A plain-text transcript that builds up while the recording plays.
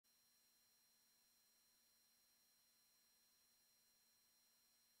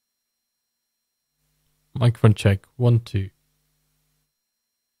Microphone check. 1, 2.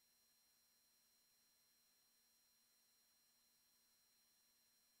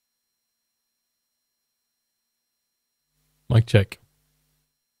 Mic check.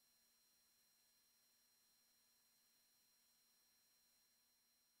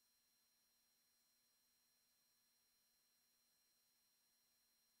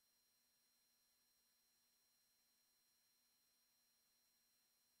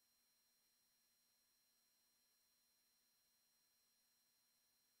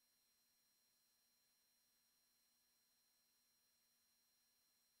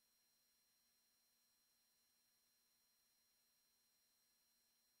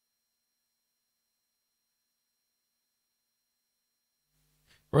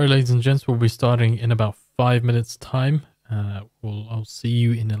 Right, ladies and gents, we'll be starting in about 5 minutes time. I'll see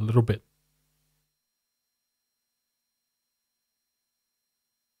you in a little bit.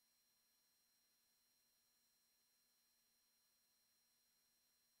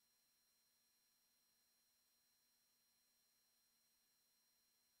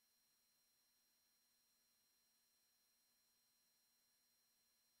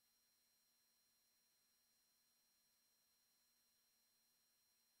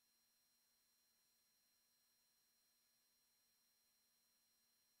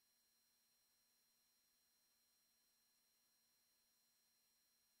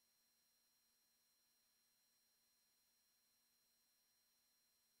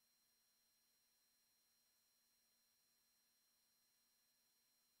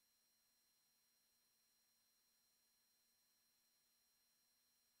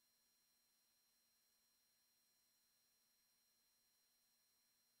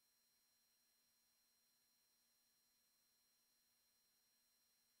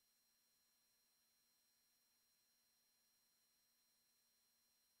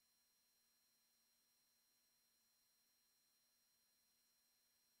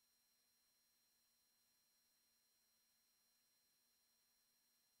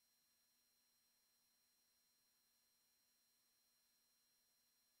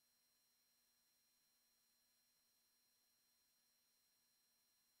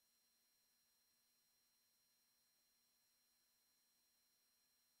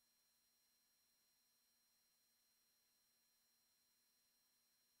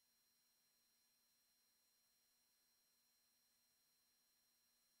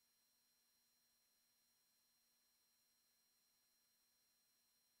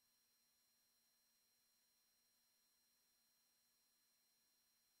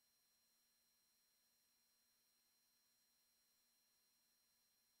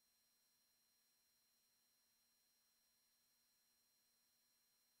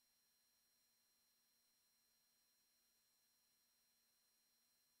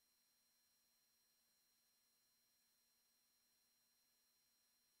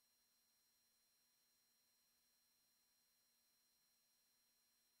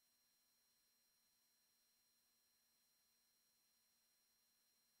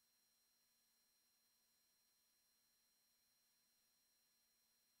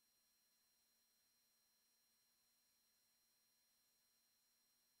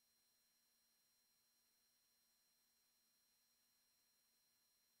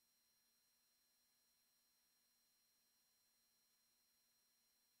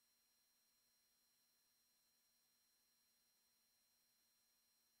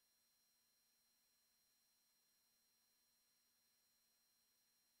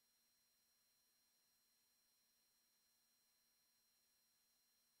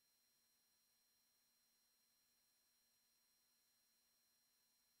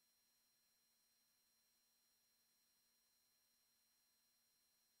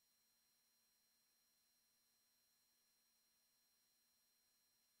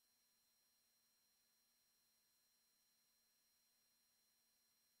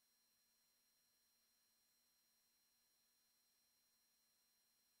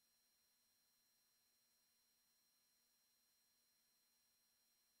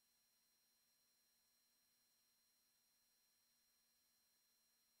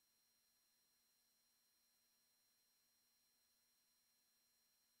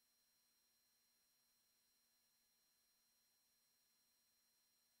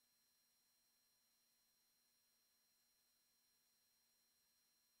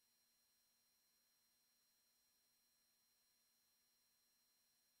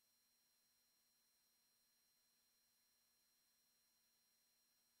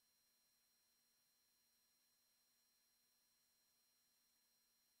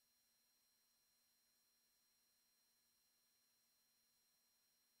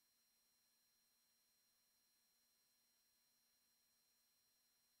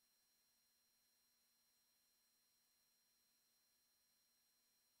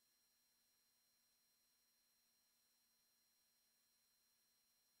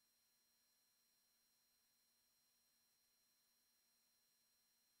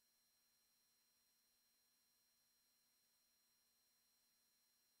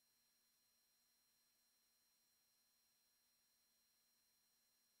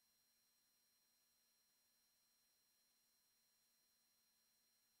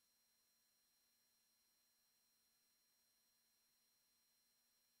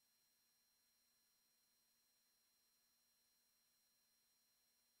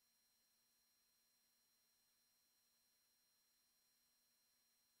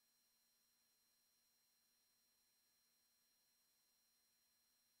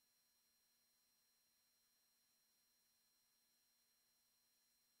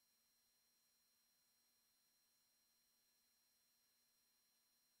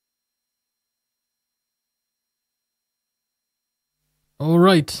 All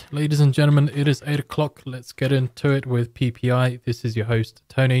right, ladies and gentlemen, it is 8 o'clock. Let's get into it with PPI. This is your host,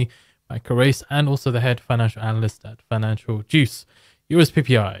 Tony, MacroAce, and also the head financial analyst at FinancialJuice. US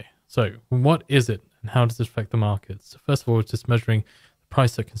PPI. So what is it and how does it affect the markets? First of all, it's just measuring the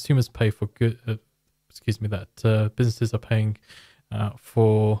price that consumers pay for businesses are paying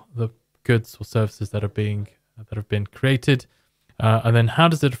for the goods or services that have been created. And then how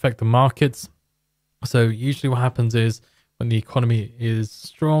does it affect the markets? So usually what happens is when the economy is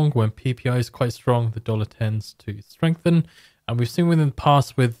strong, when PPI is quite strong, the dollar tends to strengthen. And we've seen within the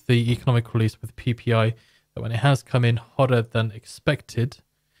past with the economic release with PPI that when it has come in hotter than expected,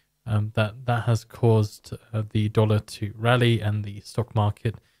 that has caused the dollar to rally and the stock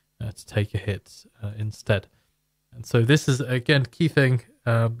market to take a hit instead. And so this is, again, key thing,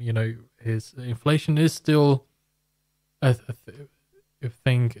 is inflation is still a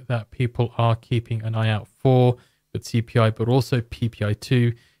thing that people are keeping an eye out for with CPI, but also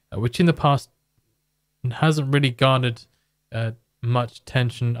PPI2, which in the past hasn't really garnered much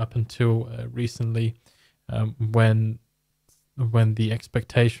attention up until recently, when the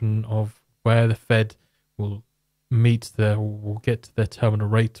expectation of where the Fed will get to their terminal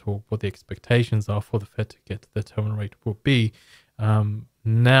rate, or what the expectations are for the Fed to get to their terminal rate will be.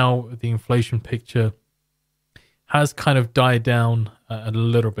 Now the inflation picture has kind of died down a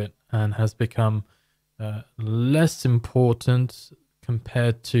little bit and has become less important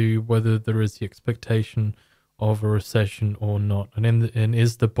compared to whether there is the expectation of a recession or not. And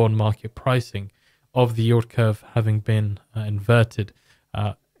is the bond market pricing of the yield curve having been inverted?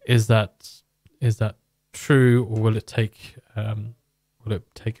 Is that true, or will it take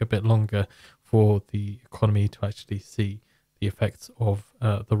a bit longer for the economy to actually see the effects of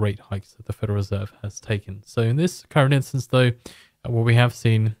the rate hikes that the Federal Reserve has taken? So in this current instance, though, what we have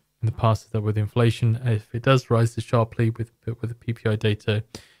seen in the past is that with inflation, if it does rise sharply with the PPI data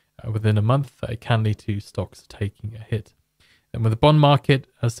within a month, it can lead to stocks taking a hit. And with the bond market,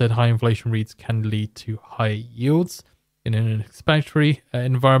 as I said, high inflation reads can lead to high yields in an expansionary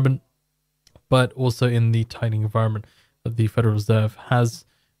environment, but also in the tightening environment that the Federal Reserve has.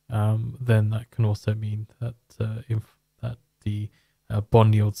 Then that can also mean that the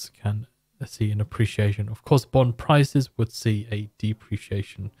bond yields can see an appreciation. Of course, bond prices would see a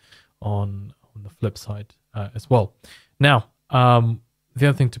depreciation on the flip side as well. Now, the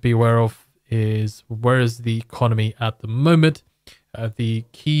other thing to be aware of is where is the economy at the moment. The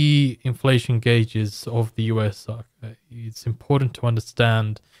key inflation gauges of the US are, it's important to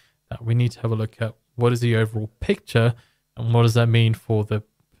understand that we need to have a look at what is the overall picture and what does that mean for the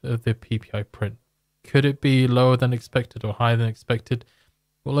PPI print. Could it be lower than expected or higher than expected?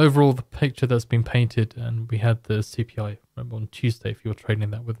 Well, overall, the picture that's been painted, and we had the CPI on Tuesday, if you were trading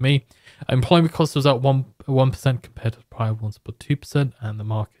that with me. Employment cost was at 1% compared to the prior 1.2%, and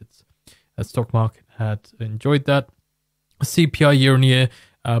the stock market had enjoyed that. CPI year on year,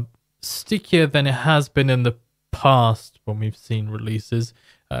 stickier than it has been in the past when we've seen releases,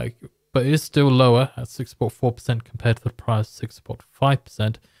 but it is still lower at 6.4% compared to the prior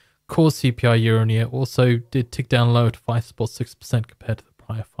 6.5%. Core CPI year on year also did tick down lower to 5.6% compared to the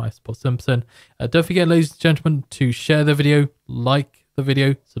prior 5.7%. Don't forget, ladies and gentlemen, to share the video, like the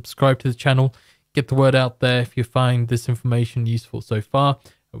video, subscribe to the channel, get the word out there if you find this information useful so far.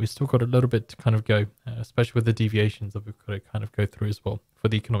 We've still got a little bit to kind of go, especially with the deviations that we've got to kind of go through as well for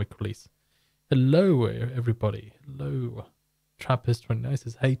the economic release. Hello, everybody. Hello. Trappist29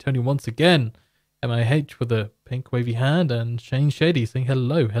 says, hey, Tony, once again. MIH with a pink wavy hand, and Shane Shady saying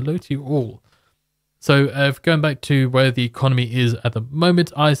hello. Hello to you all. So going back to where the economy is at the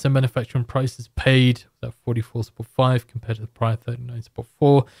moment, ISM manufacturing prices paid was at 44.5 compared to the prior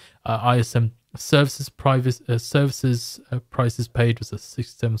 39.4. ISM services prices paid was at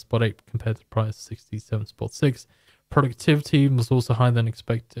 67.8 compared to the prior 67.6. Productivity was also higher than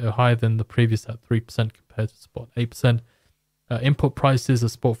the previous at 3% compared to 8%. Import prices are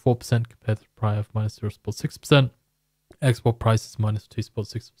 4% compared to the prior of minus 0.6%. Export prices minus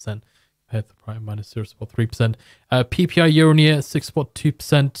 2.6% compared to the prior minus 0.3%. PPI year on year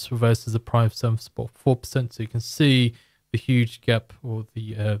 6.2% versus the prior of 7.4%. So you can see the huge gap, or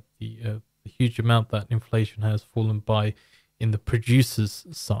the huge amount that inflation has fallen by in the producers'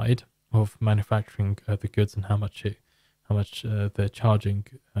 side of manufacturing the goods, and how much they're charging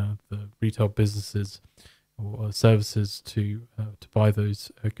the retail businesses or services to buy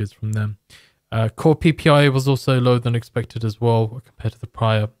those goods from them. Core PPI was also lower than expected as well compared to the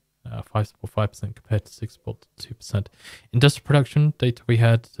prior 5.5% compared to 6.2%. Industrial production data we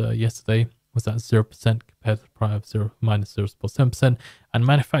had yesterday was at 0% compared to the prior of minus 0.7%, and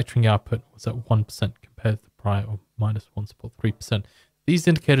manufacturing output was at 1% compared to the prior of minus 1.3%. these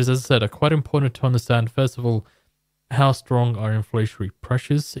indicators, as I said, are quite important to understand. First of all, how strong are inflationary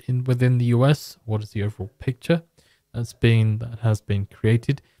pressures within the US? What is the overall picture that has been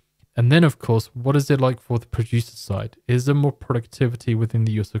created? And then, of course, what is it like for the producer side? Is there more productivity within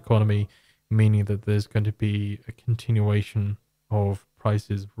the US economy, meaning that there's going to be a continuation of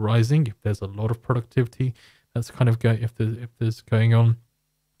prices rising if there's a lot of productivity that's kind of going, if there's going on,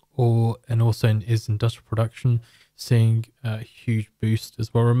 and also is industrial production seeing a huge boost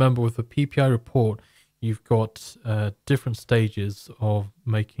as well? Remember, with the PPI report, you've got different stages of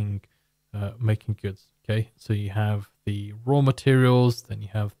making goods. Okay, so you have the raw materials, then you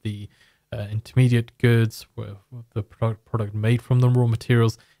have the intermediate goods, where the product made from the raw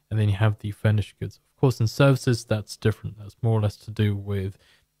materials, and then you have the finished goods. Of course, in services, that's different. That's more or less to do with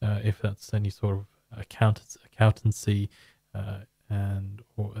if that's any sort of accountancy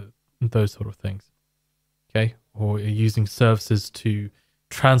or those sort of things. Okay, or you're using services to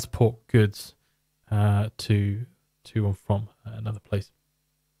transport goods to and from another place.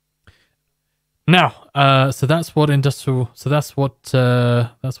 Now, so that's what industrial. So that's where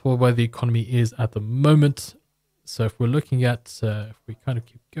the economy is at the moment. So if we're looking at, if we kind of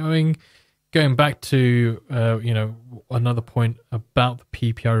keep going back to another point about the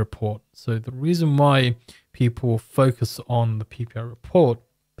PPI report. So the reason why people focus on the PPI report,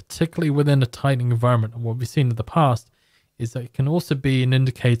 particularly within a tightening environment, and what we've seen in the past, is that it can also be an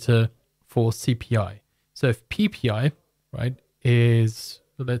indicator for CPI. So if PPI, right, is,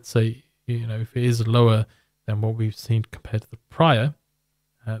 let's say, if it is lower than what we've seen compared to the prior,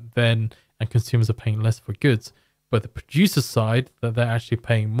 and consumers are paying less for goods, but the producer side, that they're actually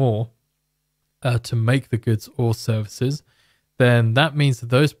paying more to make the goods or services, then that means that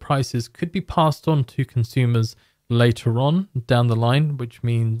those prices could be passed on to consumers later on down the line, which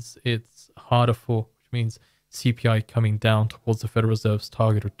means CPI coming down towards the Federal Reserve's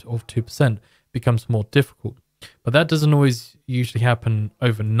target of 2% becomes more difficult. But that doesn't always usually happen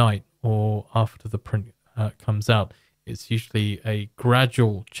overnight or after the print comes out. It's usually a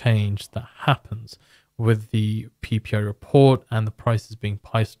gradual change that happens with the PPI report and the prices being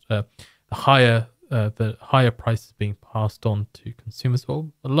priced, the higher prices being passed on to consumers,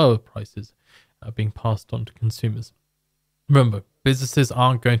 or the lower prices being passed on to consumers. Remember, businesses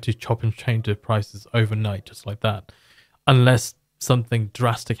aren't going to chop and change their prices overnight just like that, unless something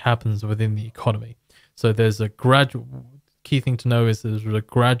drastic happens within the economy. So there's a key thing to know is there's a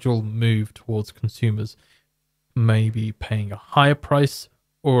gradual move towards consumers maybe paying a higher price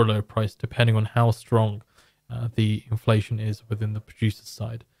or a lower price, depending on how strong the inflation is within the producer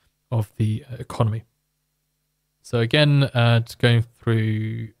side of the economy. So again, just going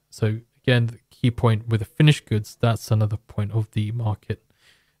through, so again, the key point with the finished goods, that's another point of the market,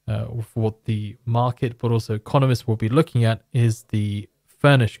 of what the market, but also economists will be looking at, is the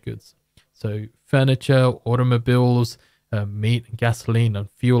furnished goods. So furniture, automobiles, meat and gasoline and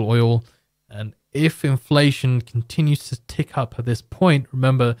fuel oil. And if inflation continues to tick up at this point,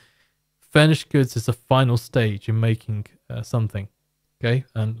 remember, furnished goods is the final stage in making something, okay,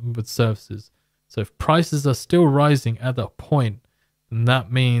 and with services. So if prices are still rising at that point, then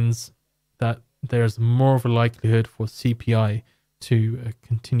that means that there's more of a likelihood for CPI to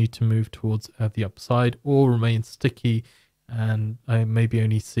continue to move towards the upside or remain sticky, and maybe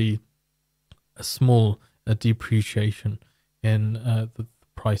only see a small depreciation in the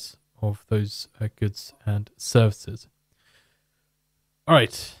price of those goods and services. All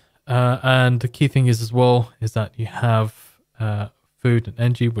right, and the key thing is as well is that you have food and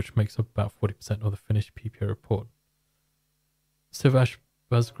energy, which makes up about 40% of the finished PPI report. Sivash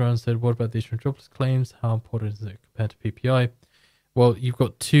Buzzground said, what about the issue of jobless claims? How important is it compared to PPI? Well, you've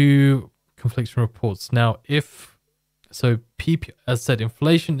got two conflicting reports. Now, PPI, as I said,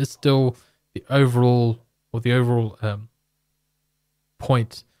 inflation is still the overall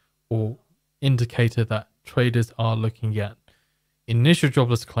point or indicator that traders are looking at. Initial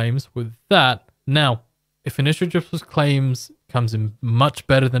jobless claims, with that, now, if initial jobless claims comes in much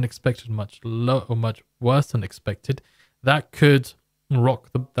better than expected, much low or much worse than expected, that could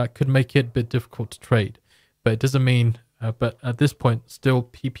make it a bit difficult to trade. But it doesn't mean, but at this point, still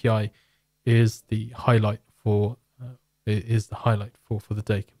PPI is the highlight for the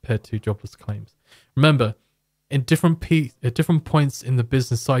day compared to jobless claims. Remember, at different points in the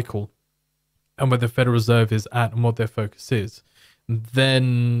business cycle, and where the Federal Reserve is at and what their focus is,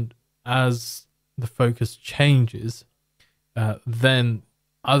 then as the focus changes, then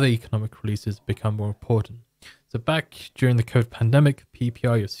other economic releases become more important. So back during the COVID pandemic,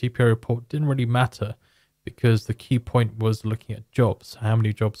 PPI or CPI report didn't really matter, because the key point was looking at jobs, how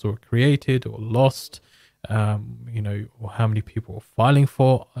many jobs were created or lost, or how many people were filing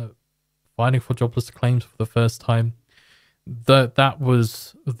for jobless claims for the first time. That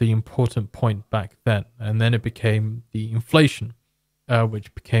was the important point back then, and then it became the inflation,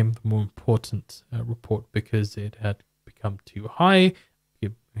 which became the more important report because it had become too high.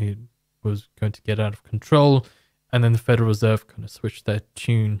 It was going to get out of control, and then the Federal Reserve kind of switched their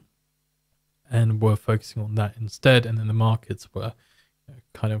tune and were focusing on that instead, and then the markets were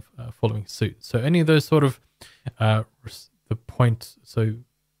kind of following suit. So any of those sort of the point. So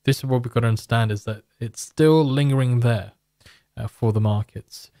this is what we've got to understand, is that it's still lingering there for the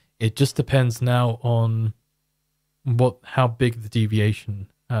markets. It just depends now on how big the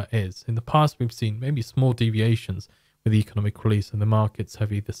deviation is. In the past, we've seen maybe small deviations with the economic release, and the markets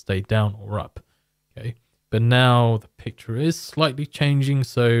have either stayed down or up. Okay, but now the picture is slightly changing,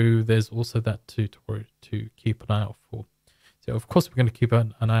 so there's also that to keep an eye out for. So of course we're going to keep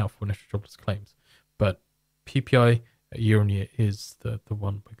an eye out for initial jobless claims, but PPI year on year is the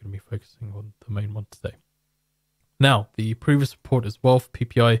one we're going to be focusing on, the main one today. Now, the previous report as well for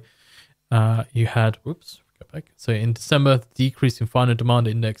PPI, you had, go back. So in December, the decrease in final demand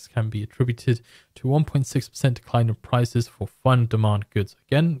index can be attributed to 1.6% decline in prices for final demand goods.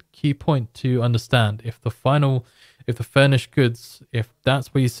 Again, key point to understand, if the furnished goods, if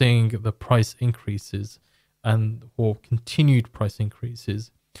that's where you're seeing the price increases or continued price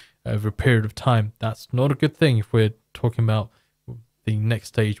increases over a period of time, that's not a good thing if we're talking about the next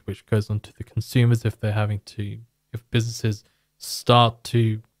stage, which goes on to the consumers. If businesses start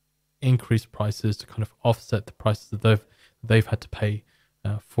to increase prices to kind of offset the prices that they've had to pay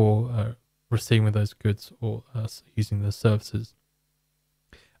for receiving those goods or using those services.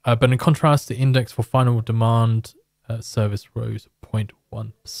 But in contrast, the index for final demand service rose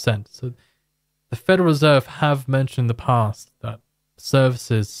 0.1%. So the Federal Reserve have mentioned in the past that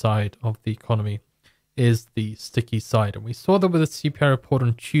services side of the economy is the sticky side, and we saw that with the CPI report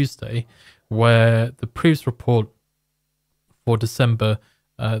on Tuesday, where the previous report for December,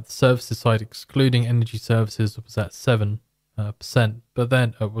 the services side, excluding energy services, was at 7%, but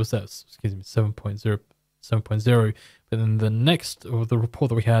then was at 7.0. But then the next, or the report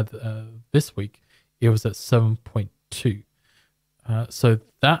that we had this week, it was at 7.2. So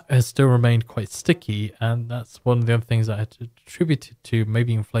that has still remained quite sticky, and that's one of the other things that I had attributed to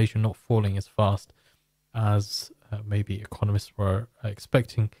maybe inflation not falling as fast as maybe economists were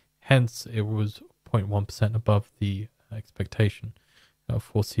expecting. Hence, it was 0.1% above the expectation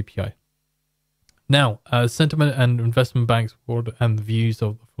for CPI. Now, sentiment and investment banks and the views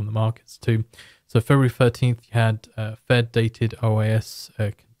from the markets too. So February 13th, you had Fed dated OIS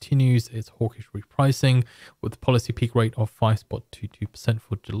continues its hawkish repricing with the policy peak rate of 5.22%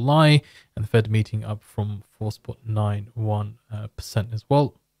 for July, and the Fed meeting up from 4.91% as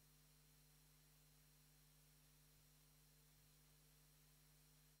well.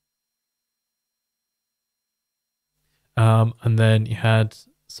 And then you had,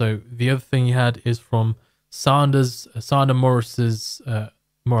 so the other thing you had is from Morris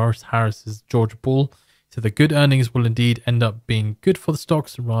Harris's George Bull. So the good earnings will indeed end up being good for the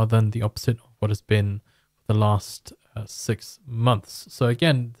stocks rather than the opposite of what has been for the last 6 months. So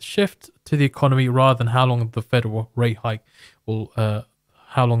again, the shift to the economy rather than how long the Fed will rate hike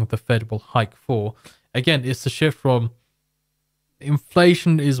how long the Fed will hike for. Again, it's a shift from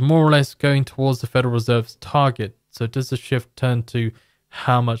inflation is more or less going towards the Federal Reserve's target. So does the shift turn to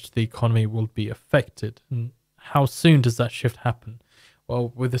how much the economy will be affected, and how soon does that shift happen?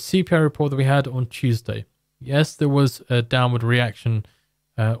 Well, with the CPI report that we had on Tuesday, yes, there was a downward reaction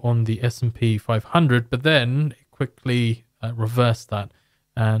on the S&P 500, but then it quickly reversed that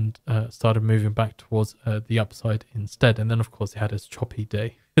and started moving back towards the upside instead. And then, of course, it had its choppy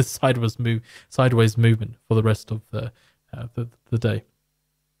day, its sideways movement for the rest of the day.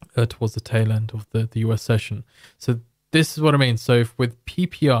 Towards the tail end of the US session. So this is what I mean. So if with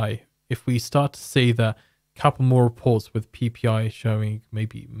PPI, if we start to see that couple more reports with PPI showing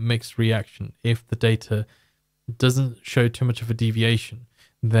maybe mixed reaction, if the data doesn't show too much of a deviation,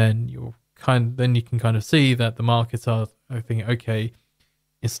 then you can kind of see that the markets are thinking, okay,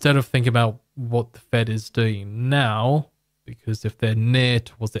 instead of thinking about what the Fed is doing now, because if they're near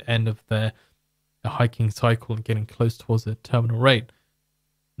towards the end of their hiking cycle and getting close towards the terminal rate,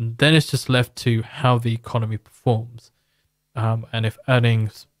 then it's just left to how the economy performs, and if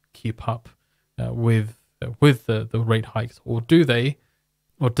earnings keep up with the rate hikes, or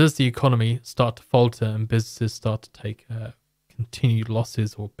does the economy start to falter and businesses start to take continued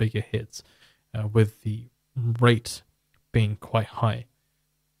losses or bigger hits with the rate being quite high.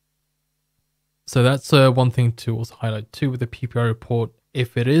 So that's one thing to also highlight too with the PPI report.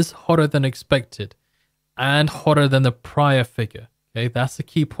 If it is hotter than expected, and hotter than the prior figure. Okay, that's the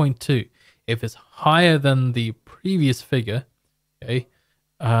key point too. If it's higher than the previous figure, okay,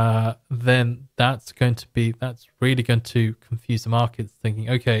 then that's really going to confuse the markets, thinking,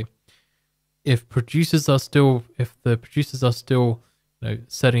 okay, if the producers are still,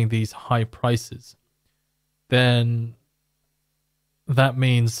 setting these high prices, then that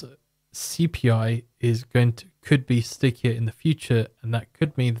means CPI could be stickier in the future, and that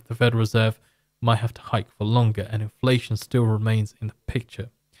could mean that the Federal Reserve might have to hike for longer, and inflation still remains in the picture.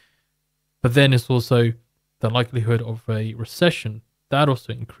 But then it's also the likelihood of a recession that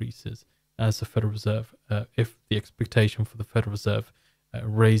also increases as the Federal Reserve, if the expectation for the Federal Reserve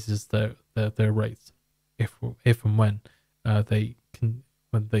raises their rates, if and when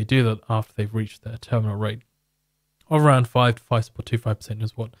they do that after they've reached their terminal rate of around 5 to 5.25%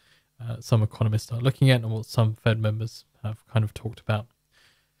 is what some economists are looking at, and what some Fed members have kind of talked about.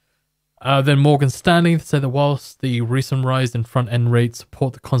 Then Morgan Stanley said that whilst the recent rise in front-end rates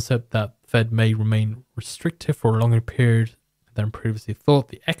support the concept that the Fed may remain restrictive for a longer period than previously thought,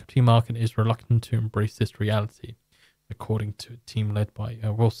 the equity market is reluctant to embrace this reality, according to a team led by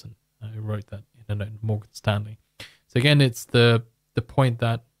Wilson, who wrote that in a note in Morgan Stanley. So again, it's the point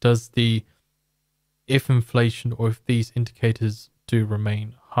that if inflation, or if these indicators do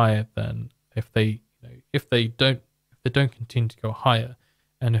remain higher than, if they don't continue to go higher,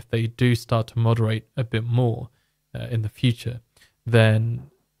 and if they do start to moderate a bit more in the future, then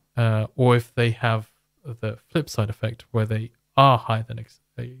or if they have the flip side effect where they are higher than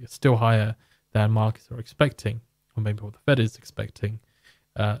still higher than markets are expecting, or maybe what the Fed is expecting,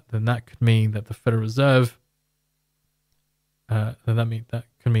 then that could mean that the Federal Reserve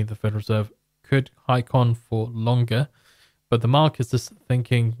could hike on for longer, but the market's just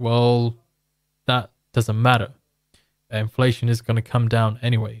thinking, well, that doesn't matter. Inflation is going to come down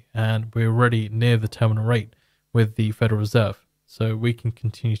anyway, and we're already near the terminal rate with the Federal Reserve, so we can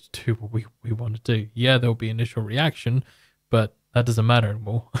continue to do what we want to do. Yeah, there'll be initial reaction, but that doesn't matter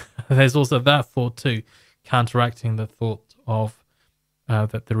anymore. There's also that thought too, counteracting the thought of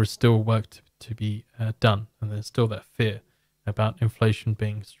that there is still work to be done, and there's still that fear about inflation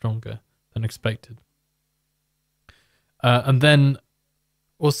being stronger than expected. And then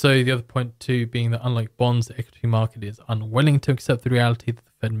also the other point too being that unlike bonds, the equity market is unwilling to accept the reality that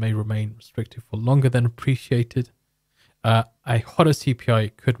the Fed may remain restrictive for longer than appreciated. A hotter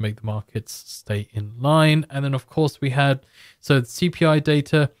CPI could make the markets stay in line. And then, of course, we had the CPI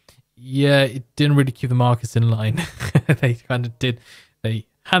data. Yeah, it didn't really keep the markets in line. They kind of did. They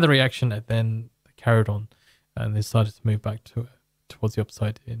had the reaction, and then they carried on, and they started to move back towards the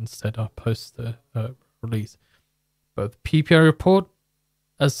upside instead post the release. But the PPI report,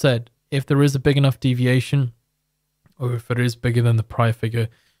 as said, if there is a big enough deviation, or if it is bigger than the prior figure,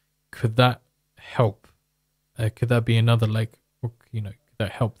 could that help? Could that be another leg? Could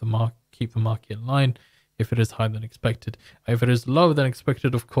that help keep the market in line if it is higher than expected? If it is lower than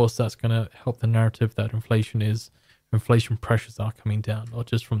expected, of course, that's going to help the narrative that inflation pressures are coming down, not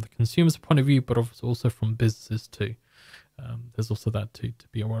just from the consumer's point of view, but also from businesses too. There's also that to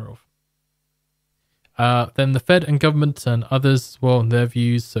be aware of. Then the Fed and government and others as well, in their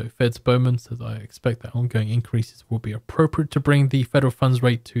views. So Fed's Bowman says, I expect that ongoing increases will be appropriate to bring the federal funds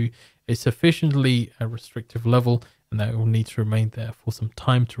rate to a sufficiently restrictive level, and that it will need to remain there for some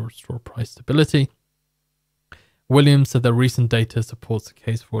time to restore price stability. Williams said that recent data supports the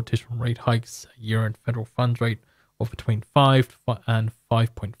case for additional rate hikes. A year-end federal funds rate of between 5 and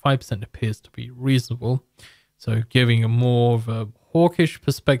 5.5% appears to be reasonable. So giving a more of a hawkish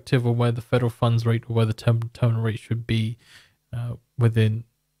perspective of where the federal funds rate or where the terminal rate should be within,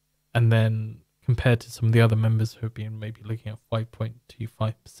 and then compared to some of the other members who have been maybe looking at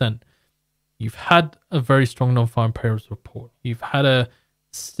 5.25%. You've had a very strong non-farm payrolls report. You've had a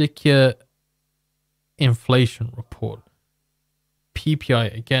stickier inflation report.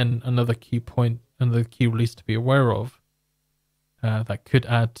 PPI, again, another key point, another key release to be aware of that could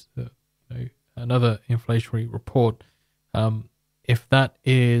add another inflationary report. If that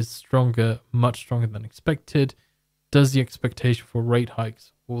is stronger, much stronger than expected, does the expectation for rate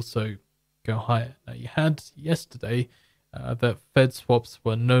hikes also go higher? Now, you had yesterday that Fed swaps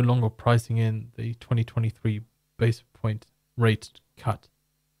were no longer pricing in the 2023 basis point rate cut.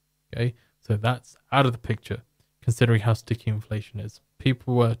 Okay, so that's out of the picture, considering how sticky inflation is.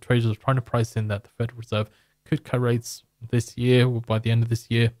 Traders were trying to price in that the Federal Reserve could cut rates this year or by the end of this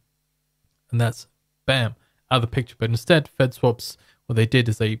year, and that's bam, out of the picture. But instead, Fed swaps, what they did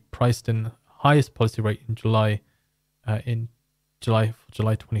is they priced in the highest policy rate in July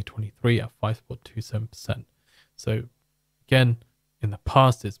 2023 at 5.27%. So again, in the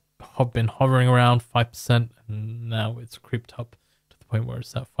past, it's been hovering around 5%, and now it's creeped up to the point where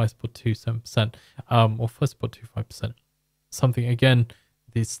it's at 5.27%, or 5.25%. Something, again,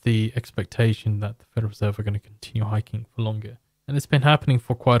 it's the expectation that the Federal Reserve are going to continue hiking for longer. And it's been happening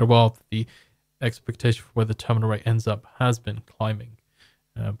for quite a while. The expectation for where the terminal rate ends up has been climbing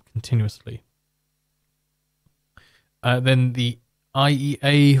continuously. Then the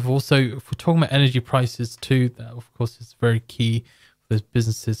IEA have also, if we're talking about energy prices too, that of course is very key for those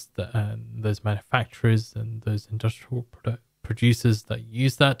businesses, those manufacturers and those industrial producers that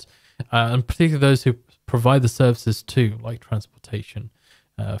use that, and particularly those who provide the services too, like transportation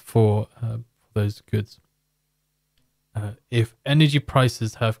for those goods. If energy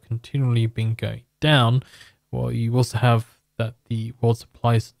prices have continually been going down, well, you also have that the world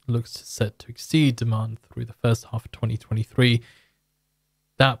supply looks set to exceed demand through the first half of 2023.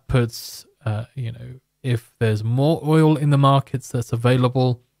 That puts, if there's more oil in the markets that's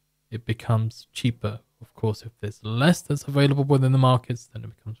available, it becomes cheaper. Of course, if there's less that's available within the markets, then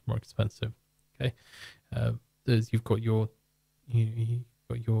it becomes more expensive. Okay, you've got your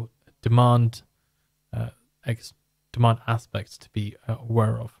demand demand aspects to be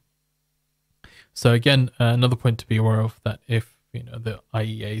aware of. So again, another point to be aware of, that if the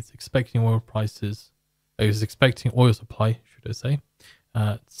IEA is expecting oil supply, should I say,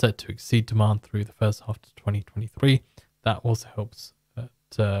 set to exceed demand through the first half of 2023, that also helps.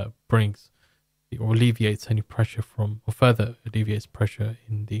 That brings or alleviates any pressure or further alleviates pressure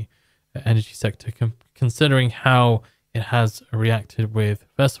in the energy sector, considering how it has reacted with,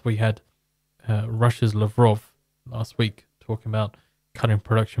 first of all, we had Russia's Lavrov last week talking about cutting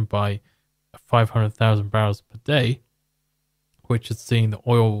production by 500,000 barrels per day, which has seen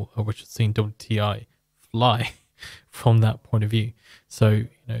WTI fly from that point of view. So,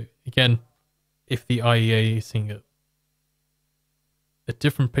 again, if the IEA is seeing a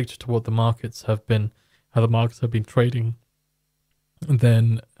different picture to what the markets have been, how the markets have been trading,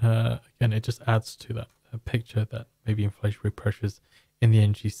 then again, it just adds to that picture that maybe inflationary pressures in the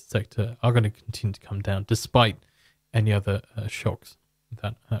energy sector are going to continue to come down despite any other shocks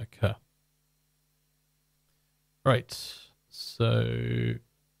that occur. Right, so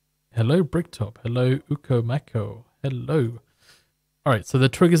hello Bricktop, hello Uko Mako, hello. All right, so the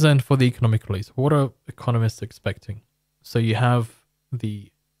trigger zone for the economic release. What are economists expecting? So you have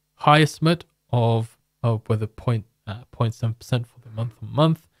the high estimate of whether 0.7% for the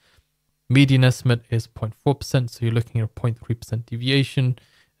month-on-month. Median estimate is 0.4%, so you're looking at a 0.3% deviation,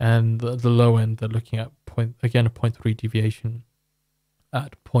 and the low end they're looking at a 0.3 deviation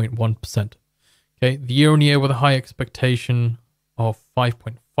at 0.1%. Okay, the year-on-year with a high expectation of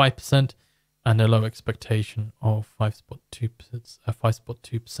 5.5% and a low expectation of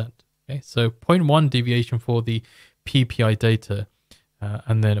 5.2%. Okay, so 0.1 deviation for the PPI data,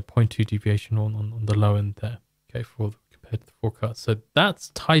 and then a 0.2 deviation on the low end there. Okay, compared to the forecast, so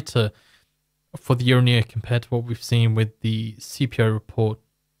that's tighter for the year-on-year compared to what we've seen with the CPI report,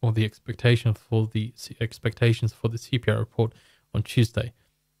 or the expectations for the CPI report on Tuesday,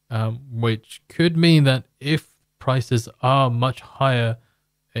 which could mean that if prices are much higher,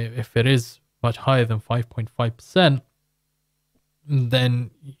 if it is much higher than 5.5%,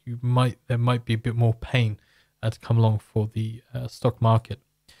 then there might be a bit more pain to come along for the stock market.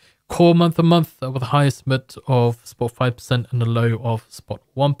 Core month-on-month with a high estimate of spot 5% and a low of spot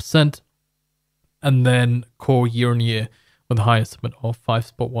 1%. And then core year-on-year with a high estimate of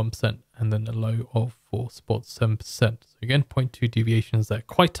 5.1% and then a low of 4.7%. So again, 0.2 deviations there.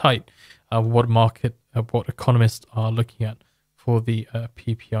 Quite tight what economists are looking at for the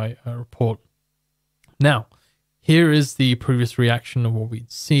PPI report. Now, here is the previous reaction of what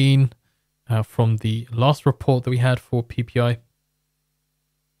we'd seen from the last report that we had for PPI.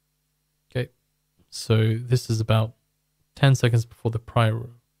 Okay, so this is about 10 seconds before the prior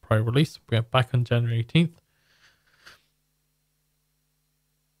release. We are back on January 18th.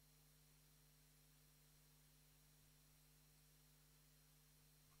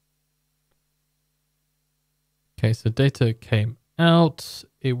 Okay, so data came out.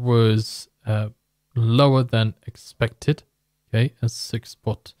 It was lower than expected. Okay, at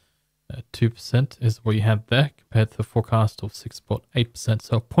 6.2% is what you had there compared to the forecast of 6.8%.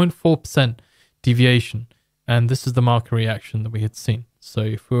 So 0.4% deviation, and this is the market reaction that we had seen. So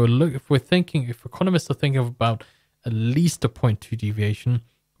if economists are thinking of about at least a 0.2 deviation,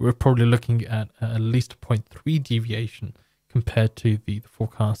 we're probably looking at least a 0.3 deviation compared to the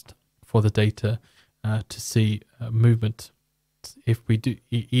forecast for the data to see movement. If we do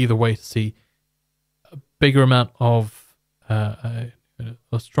either way, to see a bigger amount of a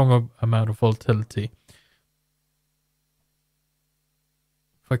stronger amount of volatility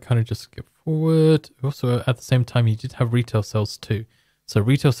if I kind of just skip forward, also at the same time, you did have retail sales too. So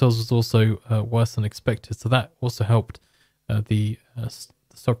retail sales was also worse than expected. So that also helped the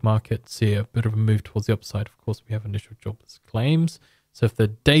stock market see a bit of a move towards the upside. Of course, we have initial jobless claims. So if the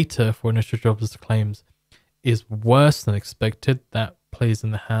data for initial jobless claims is worse than expected, that plays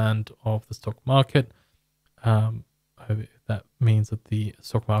in the hand of the stock market. That means that the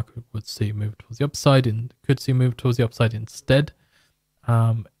stock market would see a move towards the upside and could see a move towards the upside instead.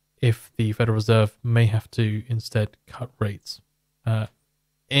 If the Federal Reserve may have to instead cut rates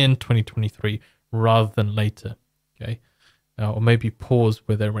in 2023 rather than later, okay, or maybe pause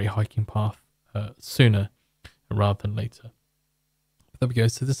with their rate hiking path sooner rather than later. But there we go.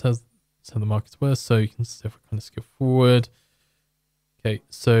 So this has how the markets were. So you can see if I kind of skip forward. Okay,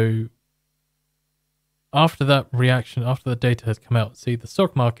 so after that reaction, after the data has come out, see the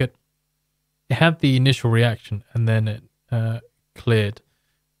stock market, it had the initial reaction and then it cleared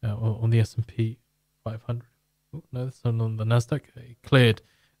on the S&P 500. Oh, no, that's not on the Nasdaq. It cleared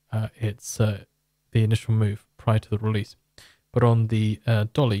its the initial move prior to the release, but on the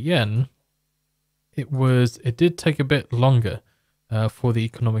dollar yen, it did take a bit longer for the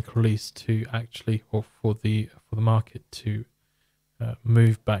economic release to actually, or for the market to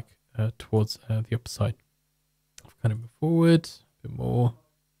move back towards the upside. Kind of move forward a bit more,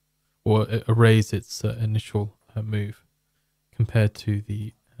 or erase its initial move compared to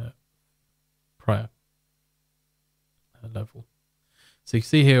the prior level. So you can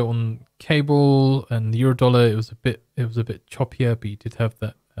see here on cable and the euro dollar, it was a bit choppier, but you did have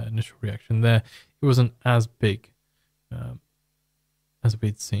that initial reaction there. It wasn't as big as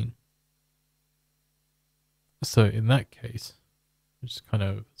we'd seen. So in that case, we'll just kind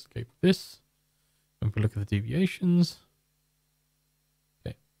of escape this. And we look at the deviations.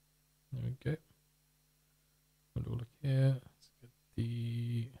 Okay, there we go. We'll look here. Let's get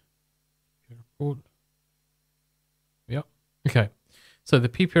the report. Yeah. Okay. So the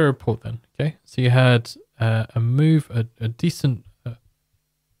PPI report then. Okay. So you had a move, a decent,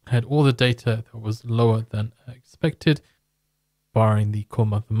 had all the data that was lower than expected, barring the core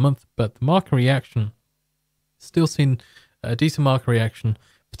month, but the market reaction, still seen a decent market reaction,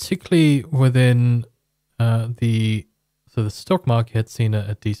 particularly within the stock market had seen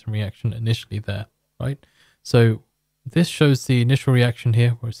a decent reaction initially there, right? So this shows the initial reaction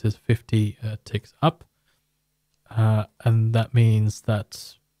here where it says 50 ticks up. And that means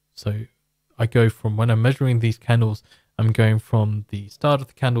that, so I go from, when I'm measuring these candles, I'm going from the start of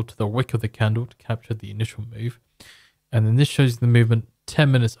the candle to the wick of the candle to capture the initial move. And then this shows the movement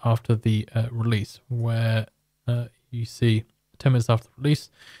 10 minutes after the release, where you see 10 minutes after the release,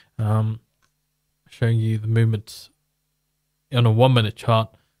 showing you the movement on a 1 minute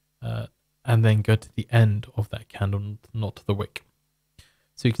chart, and then go to the end of that candle, not to the wick.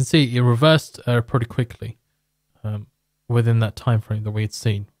 So you can see it reversed pretty quickly within that time frame that we had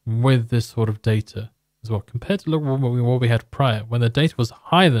seen with this sort of data as well, compared to what we had prior. When the data was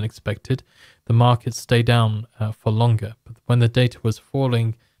higher than expected, the markets stayed down for longer. But when the data was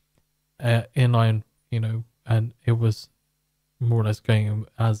falling in line, and it was more or less going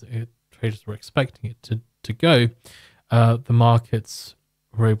as traders were expecting it to go, the markets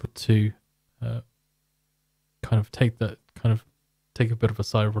were able to take a bit of a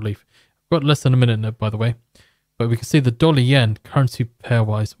sigh of relief. I've got less than a minute now, by the way, but we can see the dollar yen currency pair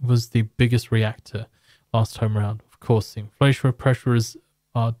wise was the biggest reactor last time around. Of course, the inflationary pressures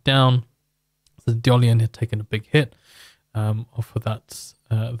are down. The dollar yen had taken a big hit off of that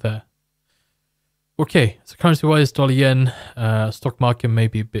there. Okay, so currency-wise, dollar yen, stock market may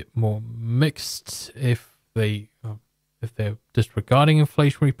be a bit more mixed if they're disregarding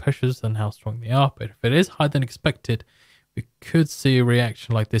inflationary pressures and how strong they are. But if it is higher than expected, we could see a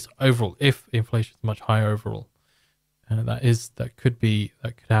reaction like this overall. If inflation is much higher overall, that could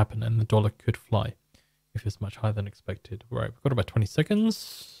happen, and the dollar could fly if it's much higher than expected. Right, we've got about 20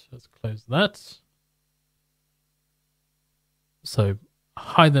 seconds. Let's close that. So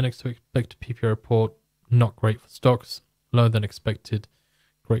higher than expected PPI report, not great for stocks. Lower than expected,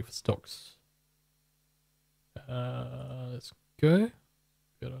 great for stocks. Let's go.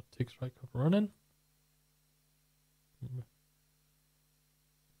 Get our TICKSTRIKE up running.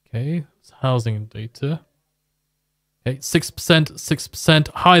 Okay, it's housing data. Okay, 6%,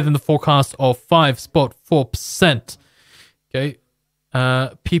 higher than the forecast of 5.4%. Okay,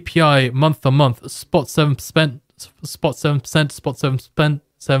 PPI month on month, spot 7%, spot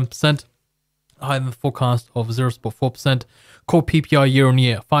 7%, higher than the forecast of 0.4%. Core PPI year on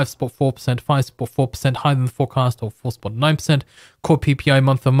year, 5.4%, higher than the forecast of 4.9%. Core PPI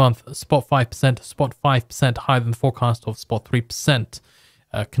month on month, spot 5%, higher than the forecast of spot 3%.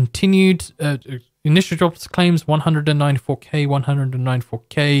 Continued initial jobs claims 194k,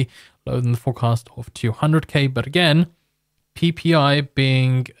 194k, lower than the forecast of 200k. But again, PPI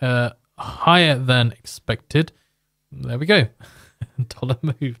being higher than expected. There we go. Dollar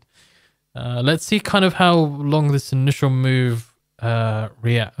moved. Let's see kind of how long this initial move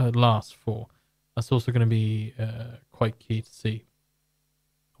lasts for. That's also going to be quite key to see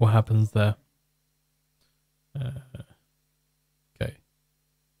what happens there. Okay.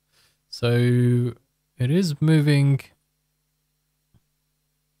 So it is moving.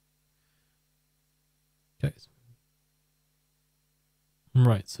 Okay.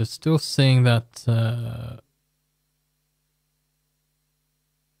 Right. So still seeing that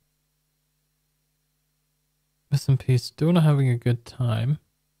S&P is still not having a good time.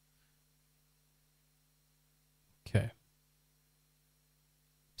 Okay.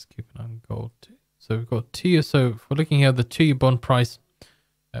 Let's keep an eye on gold too. So we've got 2 year. So if we're looking here, the 2-year bond price,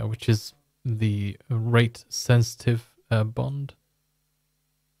 which is the rate sensitive bond.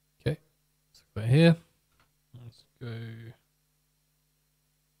 Okay. Let's go here. Let's go.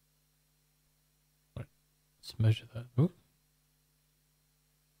 Right. Let's measure that. Ooh.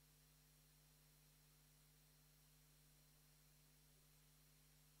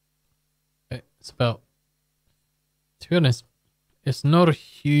 Okay. It's about, to be honest, it's not a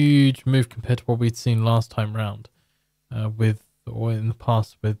huge move compared to what we'd seen last time round, or in the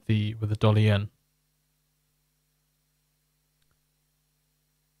past with the dollar yen.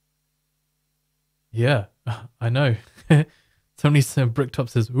 Yeah, I know. Somebody said Bricktop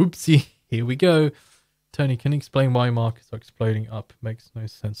says, "Oopsie, here we go." Tony, can you explain why markets are exploding up? It makes no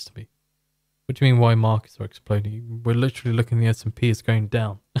sense to me. What do you mean why markets are exploding? We're literally looking at the S&P is going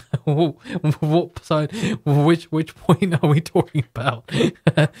down. What side? Which point are we talking about?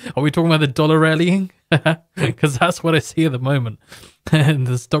 Are we talking about the dollar rallying? Because that's what I see at the moment. And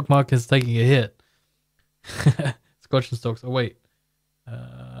the stock market is taking a hit. Scotch and stocks. Oh, wait.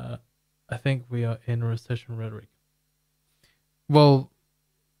 I think we are in recession rhetoric. Well,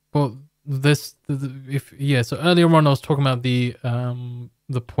 this, so earlier on I was talking about the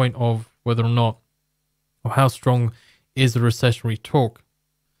point of whether or not, or how strong is the recessionary talk.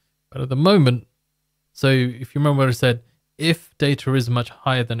 But at the moment, so if you remember what I said, if data is much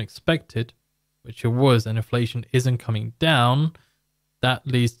higher than expected, which it was, and inflation isn't coming down, that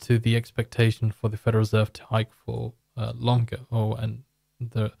leads to the expectation for the Federal Reserve to hike for longer, and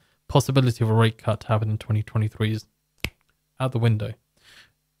the possibility of a rate cut to happen in 2023 is out the window.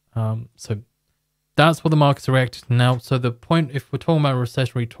 So that's what the markets are reacting to now. So the point, if we're talking about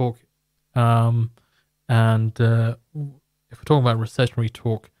recessionary talk, and if we're talking about recessionary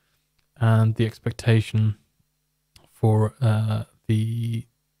talk and the expectation for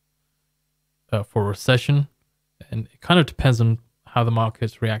for recession, and it kind of depends on how the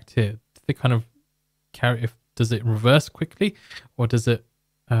markets react here. Do they kind of does it reverse quickly, or does it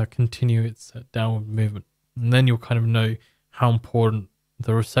continue its downward movement? And then you'll kind of know how important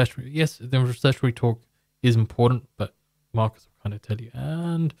the recessionary. Yes, the recessionary talk is important, but markets will kind of tell you.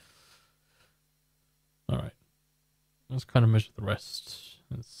 And all right, let's kind of measure the rest.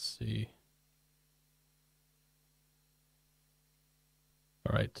 Let's see.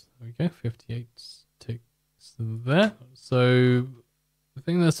 All right, there we go. 58 ticks there. So I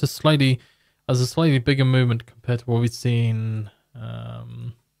think that's a slightly bigger movement compared to what we've seen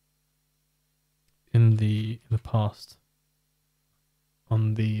in the past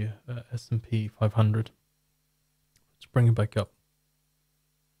on the S&P 500. Let's bring it back up.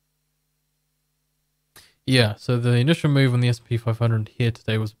 Yeah, so the initial move on the S&P 500 here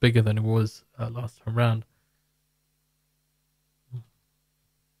today was bigger than it was last time around.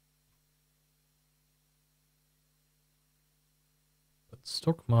 But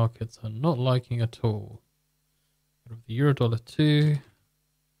stock markets are not liking at all. The euro dollar too.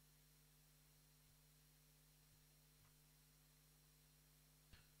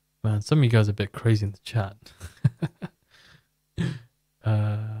 Man, some of you guys are a bit crazy in the chat.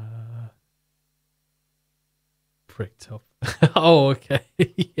 Pricked up. Oh, okay.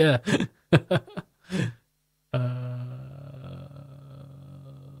 Yeah.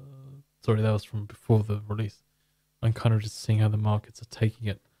 Sorry, that was from before the release. I'm kind of just seeing how the markets are taking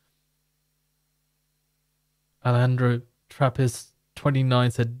it. Alejandro Trappist 29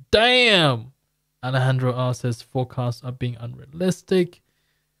 said, "Damn!" Alejandro R says forecasts are being unrealistic.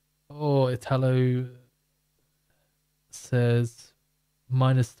 Oh, Italo says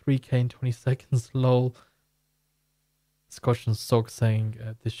minus 3k in 20 seconds. Lol. Scotch and Stock saying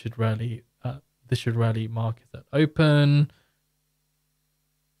this should rally markets at open.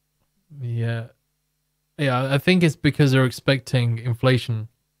 Yeah. Yeah, I think it's because they're expecting inflation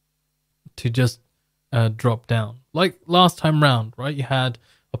to just drop down. Like last time round, right? You had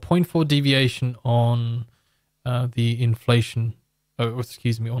a zero point 0.4 deviation on the inflation,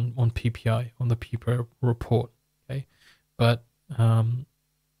 excuse me, on PPI, on the PPI report. Okay. But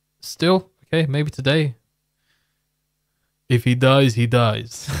still, okay, maybe today, if he dies, he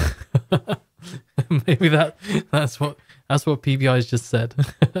dies. Maybe that's what PPI's just said.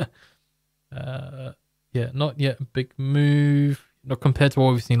 Yeah, not yet a big move, not compared to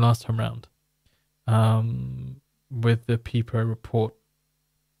what we've seen last time round. With the PPI report.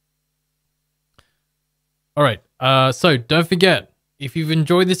 All right. So don't forget, if you've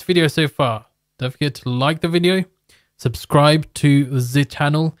enjoyed this video so far, don't forget to like the video, subscribe to the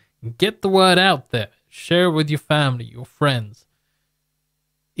channel, get the word out there, share it with your family, your friends,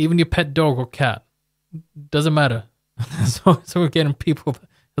 even your pet dog or cat. Doesn't matter. As long as we're getting people,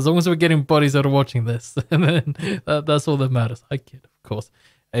 as long as we're getting bodies that are watching this, and then that's all that matters. I kid, of course.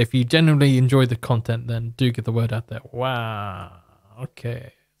 If you genuinely enjoyed the content, then do get the word out there. Wow.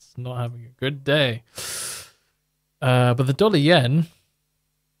 Okay. It's not having a good day. But the dollar yen,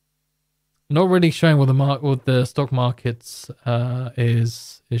 not really showing what the stock markets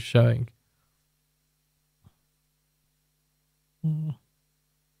is showing.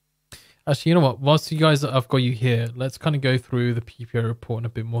 Actually, you know what? Whilst you guys, I've got you here, let's kind of go through the PPI report in a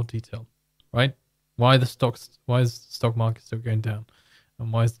bit more detail, right? Why is the stock market still going down,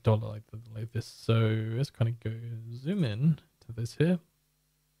 and why is the dollar like this? So let's kind of go zoom in to this here.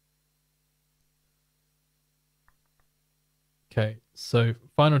 Okay, so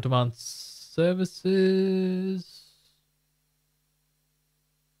final demand services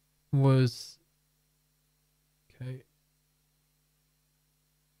was okay.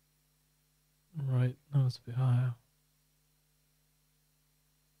 Right, that was a bit higher.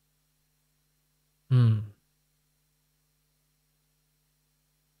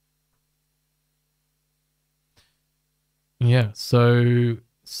 Yeah, so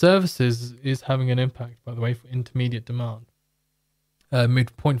services is having an impact, by the way, for intermediate demand.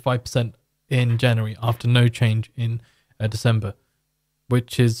 Moved 0.5% in January after no change in December,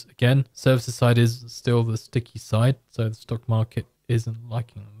 which is, again, services side is still the sticky side, so the stock market isn't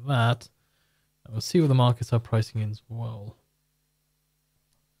liking that. We'll see what the markets are pricing in as well.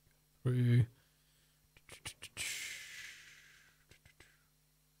 Through.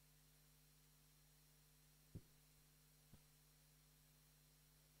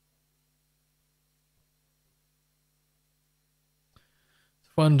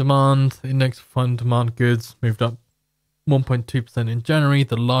 Fund demand, the index for fund demand goods moved up 1.2% in January,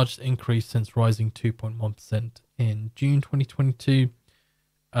 the largest increase since rising 2.1% in June 2022.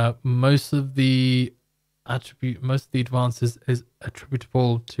 Most of the advances is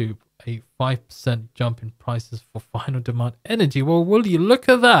attributable to a 5% jump in prices for final demand energy. Well, will you look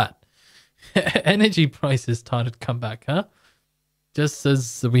at that? Energy prices started to come back, huh? Just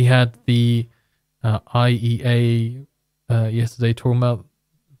as we had the IEA yesterday talking about,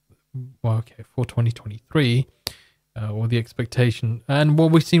 well, okay, for 2023, or the expectation, and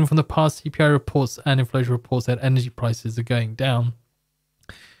what we've seen from the past CPI reports and inflation reports, that energy prices are going down.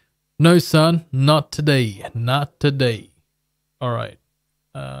 No, son, not today. Not today. All right.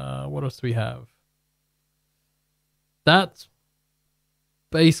 What else do we have? That's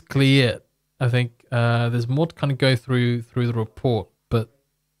basically it. I think there's more to kind of go through the report, but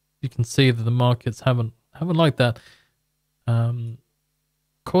you can see that the markets haven't liked that. Of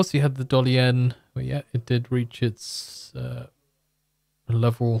course, you had the dollar yen. Well, yeah, it did reach its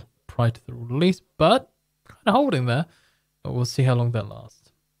level prior to the release, but kind of holding there. But we'll see how long that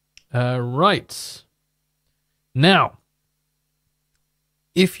lasts. Right. Now,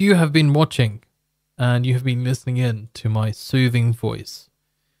 if you have been watching and you have been listening in to my soothing voice,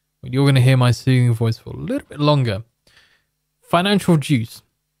 well, you're going to hear my soothing voice for a little bit longer. FinancialJuice,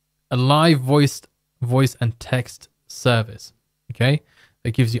 a live voice and text service, okay?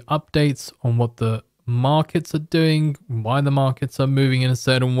 That gives you updates on what the markets are doing, why the markets are moving in a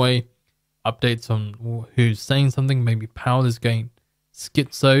certain way, updates on who's saying something. Maybe Powell is going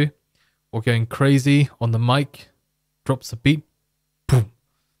schizo or going crazy on the mic, drops a beat, boom,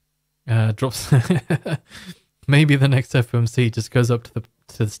 drops. Maybe the next FOMC just goes up to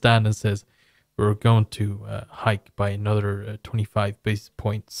the stand and says, we're going to hike by another 25 basis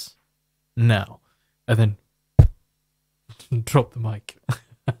points now, and then drop the mic.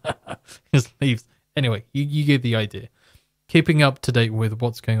 Just leaves. Anyway, you get the idea. Keeping up to date with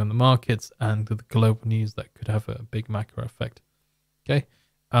what's going on in the markets and the global news that could have a big macro effect. Okay,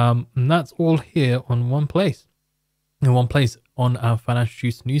 and that's all here on one place. in one place on our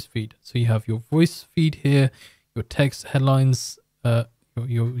FinancialJuice newsfeed. So you have your voice feed here, your text headlines,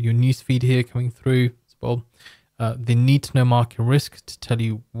 your news feed here coming through as well. The need to know market risk to tell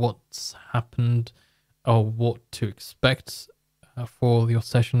you what's happened or what to expect for your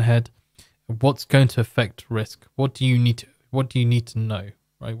session ahead. What's going to affect risk? What do you need to know?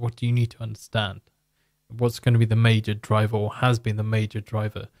 Right? What do you need to understand? What's going to be the major driver, or has been the major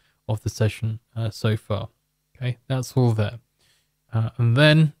driver of the session so far? Okay, that's all there. And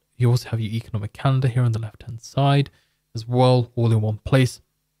then you also have your economic calendar here on the left-hand side as well, all in one place.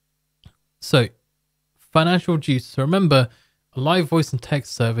 So FinancialJuice. So remember, a live voice and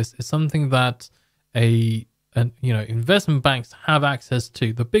text service is something that investment banks have access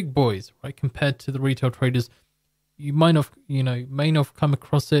to, the big boys, right? Compared to the retail traders, you may not have come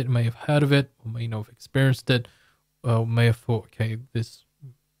across it, may have heard of it, or may not have experienced it, or may have thought, okay, this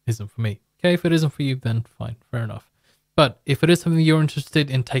isn't for me. Okay, if it isn't for you, then fine, fair enough. But if it is something you're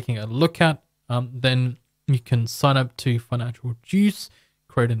interested in taking a look at, then you can sign up to FinancialJuice,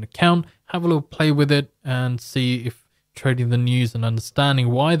 create an account, have a little play with it, and see if trading the news and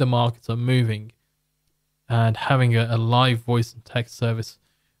understanding why the markets are moving, and having a live voice and text service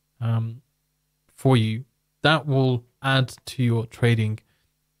for you, that will add to your trading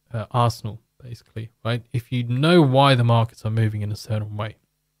arsenal, basically, right? If you know why the markets are moving in a certain way,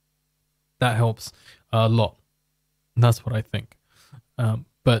 that helps a lot. And that's what I think.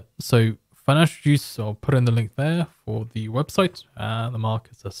 But so FinancialJuice, I'll put in the link there for the website. The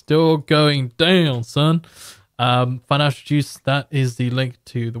markets are still going down, son. FinancialJuice, that is the link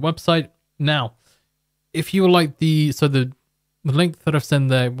to the website. Now, if you like the link that I've sent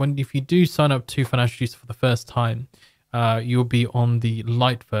there, if you do sign up to FinancialJuice for the first time, you'll be on the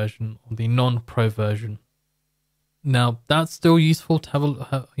light version, or the non-pro version. Now, that's still useful to have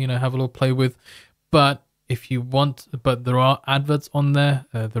a little play with, but if you want, there are adverts on there.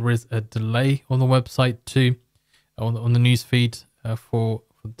 There is a delay on the website too, on the news feed for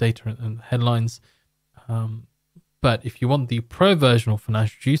data and headlines. But if you want the pro version of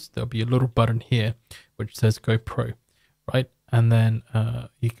FinancialJuice, there'll be a little button here which says Go Pro, right? And then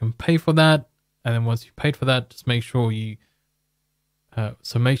you can pay for that. And then once you've paid for that, just make sure if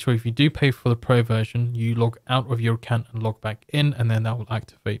you do pay for the pro version, you log out of your account and log back in, and then that will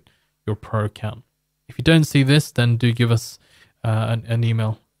activate your pro account. If you don't see this, then do give us an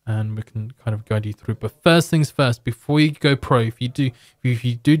email, and we can kind of guide you through. But first things first, before you go pro, if you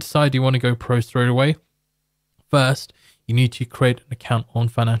do decide you want to go pro straight away, first you need to create an account on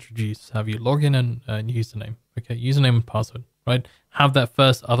FinancialJuice. Have your login and username. Okay, username and password. Right, have that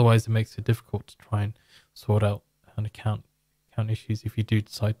first. Otherwise, it makes it difficult to try and sort out an account issues if you do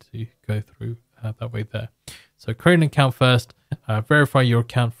decide to go through that way there. So create an account first, verify your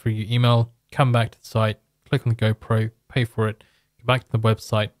account through your email, come back to the site, click on the Go Pro, pay for it, go back to the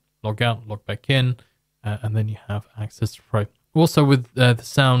website, log out, log back in, and then you have access to Pro. Also with the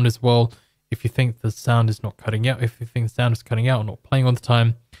sound as well, if you think the sound is not cutting out, or not playing all the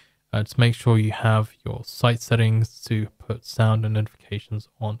time, just make sure you have your site settings to put sound and notifications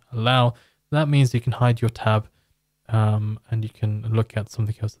on allow. That means you can hide your tab, and you can look at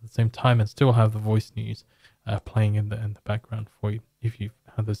something else at the same time and still have the voice news playing in the background for you. If you've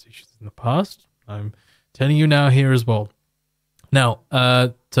had those issues in the past, I'm telling you now here as well. Now,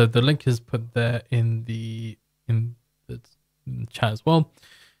 so the link is put there in the chat as well.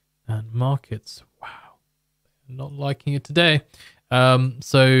 And markets, wow, not liking it today.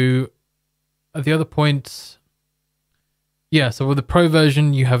 So at the other point, so with the pro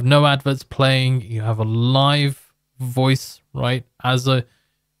version, you have no adverts playing. You have a live voice, right?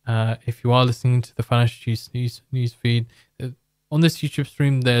 If you are listening to the FinancialJuice news feed on this YouTube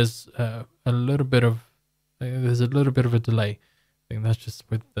stream, there's a little bit of a delay. I think that's just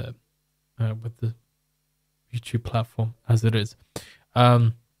with the YouTube platform as it is.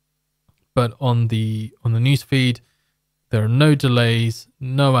 But on the news feed, there are no delays,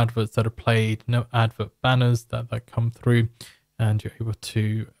 no adverts that are played, no advert banners that come through, and you're able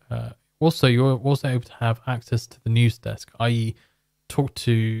to you're also able to have access to the news desk, i.e. talk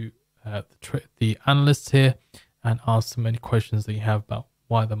to the analysts here and ask them any questions that you have about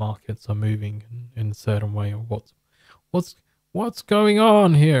why the markets are moving in a certain way, or what's going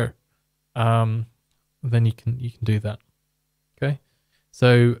on here. Then you can do that. Okay.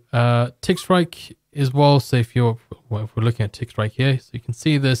 So TICKSTRIKE as well. So if we're looking at TICKSTRIKE here, so you can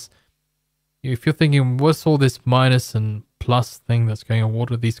see this. If you're thinking, what's all this minus and plus thing that's going on? What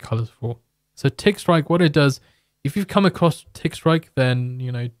are these colors for? So TICKSTRIKE, what it does, if you've come across TICKSTRIKE, then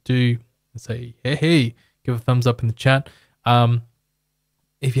do say hey, give a thumbs up in the chat.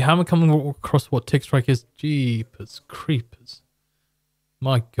 if you haven't come across what TICKSTRIKE is, jeepers creepers.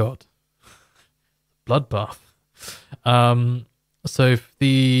 My God. Bloodbath. So if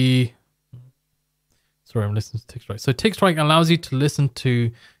the... Sorry, I'm listening to TICKSTRIKE. So TICKSTRIKE allows you to listen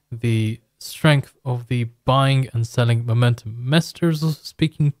to the strength of the buying and selling momentum. Mester is also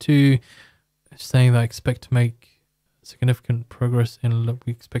speaking to, saying that I expect to make significant progress in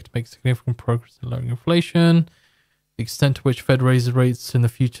lowering inflation. The extent to which Fed raises rates in the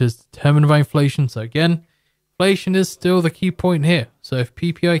future is determined by inflation. So again, inflation is still the key point here. So if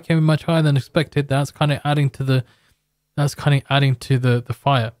PPI came in much higher than expected, that's kind of adding to the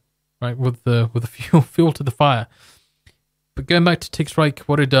fire, right? With the fuel to the fire. But going back to TICKSTRIKE,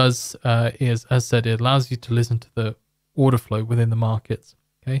 what it does is, as said, it allows you to listen to the order flow within the markets.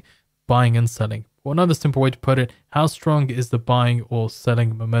 Okay, buying and selling. Or another simple way to put it: how strong is the buying or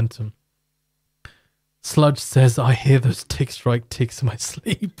selling momentum? Sludge says, I hear those TICKSTRIKE ticks in my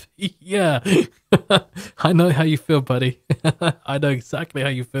sleep. Yeah, I know how you feel, buddy. I know exactly how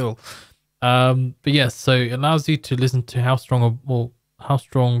you feel. But yes, so it allows you to listen to how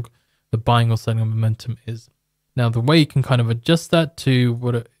strong the buying or selling momentum is. Now, the way you can kind of adjust that to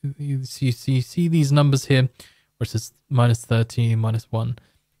what you see these numbers here, where it says minus 30, minus 1.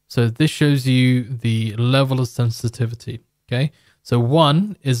 So this shows you the level of sensitivity. Okay. So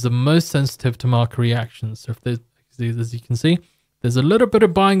 1 is the most sensitive to market reactions. So if there's, as you can see, there's a little bit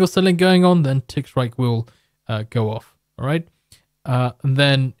of buying or selling going on, then TICKSTRIKE will go off. All right. And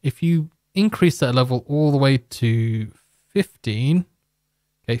then if you increase that level all the way to 15,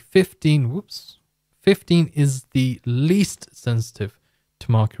 okay, 15 is the least sensitive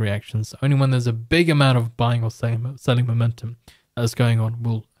to market reactions. Only when there's a big amount of buying or selling momentum that's going on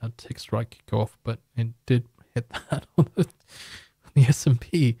will TICKSTRIKE go off. But it did hit that on the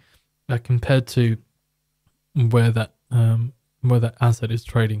S&P compared to where that asset is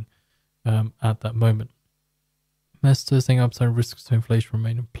trading at that moment. Mester saying upside risks to inflation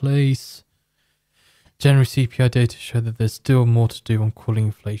remain in place. January CPI data show that there's still more to do on cooling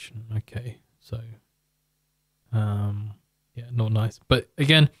inflation. Okay, so yeah, not nice. But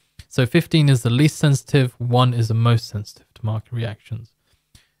again, so 15 is the least sensitive, 1 is the most sensitive to market reactions.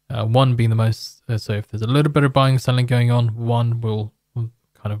 1 being the most, so if there's a little bit of buying and selling going on, 1 will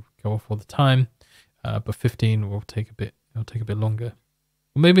kind of go off all the time, but 15 will take a bit longer.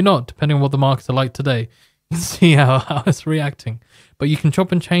 Or maybe not, depending on what the markets are like today. You can see how it's reacting. But you can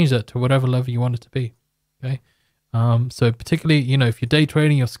chop and change that to whatever level you want it to be. Okay. So particularly, if you're day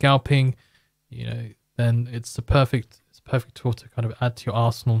trading, you're scalping, then it's a perfect tool to kind of add to your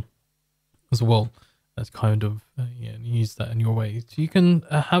arsenal as well. That's kind of use that in your way. So you can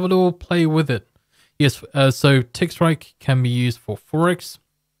have a little play with it. Yes, so TICKSTRIKE can be used for Forex,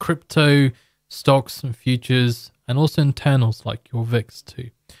 crypto, stocks and futures, and also internals like your VIX too.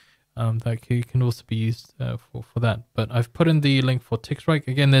 That can also be used for that. But I've put in the link for TICKSTRIKE.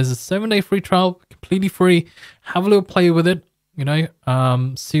 Again, there's a 7-day free trial, completely free. Have a little play with it.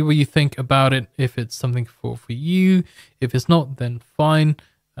 See what you think about it. If it's something for you, if it's not, then fine.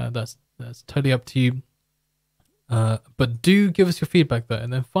 That's totally up to you. But do give us your feedback there.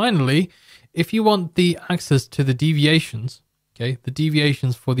 And then finally, if you want the access to the deviations, okay, the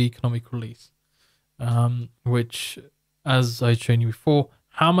deviations for the economic release, which, as I've shown you before,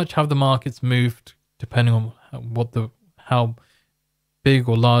 how much have the markets moved depending on how big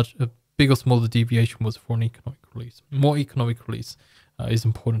or small the deviation was for an economic release. More economic release is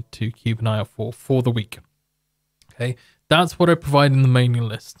important to keep an eye out for the week. Okay, that's what I provide in the mailing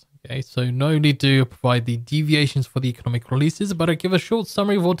list. Okay, so not only do I provide the deviations for the economic releases, but I give a short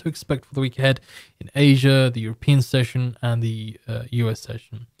summary of what to expect for the week ahead in Asia, the European session, and the US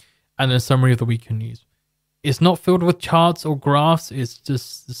session, and a summary of the weekend news. It's not filled with charts or graphs. It's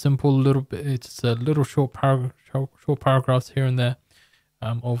just a simple little bit. It's a little short paragraphs here and there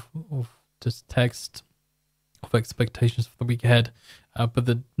of just text of expectations for the week ahead. But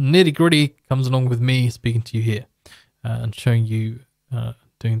the nitty gritty comes along with me speaking to you here and showing you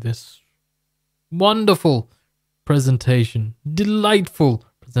doing this wonderful presentation, delightful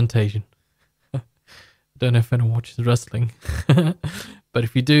presentation. I don't know if anyone watches wrestling, but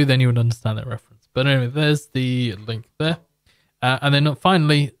if you do, then you would understand that reference. But anyway, there's the link there. And then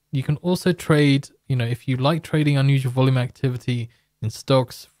finally, you can also trade, if you like trading unusual volume activity in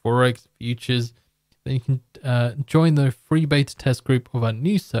stocks, Forex, futures, then you can join the free beta test group of our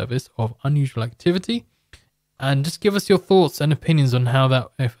new service of unusual activity. And just give us your thoughts and opinions on how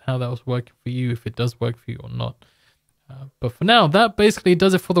that was working for you, if it does work for you or not. But for now, that basically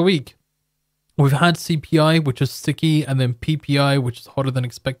does it for the week. We've had CPI, which is sticky, and then PPI, which is hotter than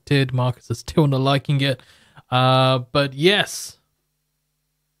expected. Markets are still not liking it. But yes,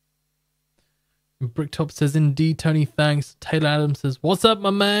 Bricktop says, indeed, Tony, thanks. Taylor Adams says, what's up, my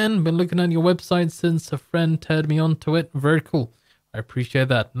man? Been looking at your website since a friend turned me on to it. Very cool. I appreciate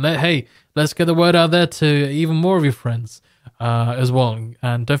that. Hey, let's get the word out there to even more of your friends as well.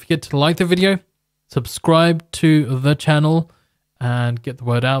 And don't forget to like the video, subscribe to the channel, and get the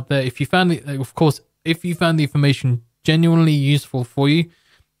word out there. If you found the information genuinely useful for you,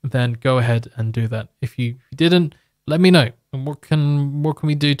 then go ahead and do that. If you didn't, let me know. And what can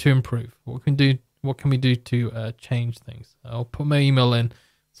we do to improve? What can we do to change things? I'll put my email in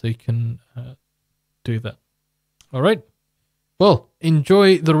so you can do that. All right. Well,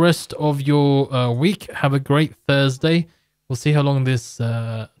 enjoy the rest of your week. Have a great Thursday. We'll see how long this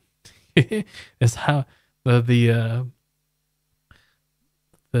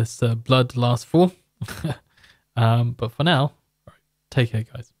this blood lasts for. But for now, all right, take care,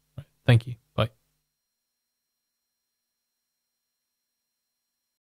 guys. All right, thank you.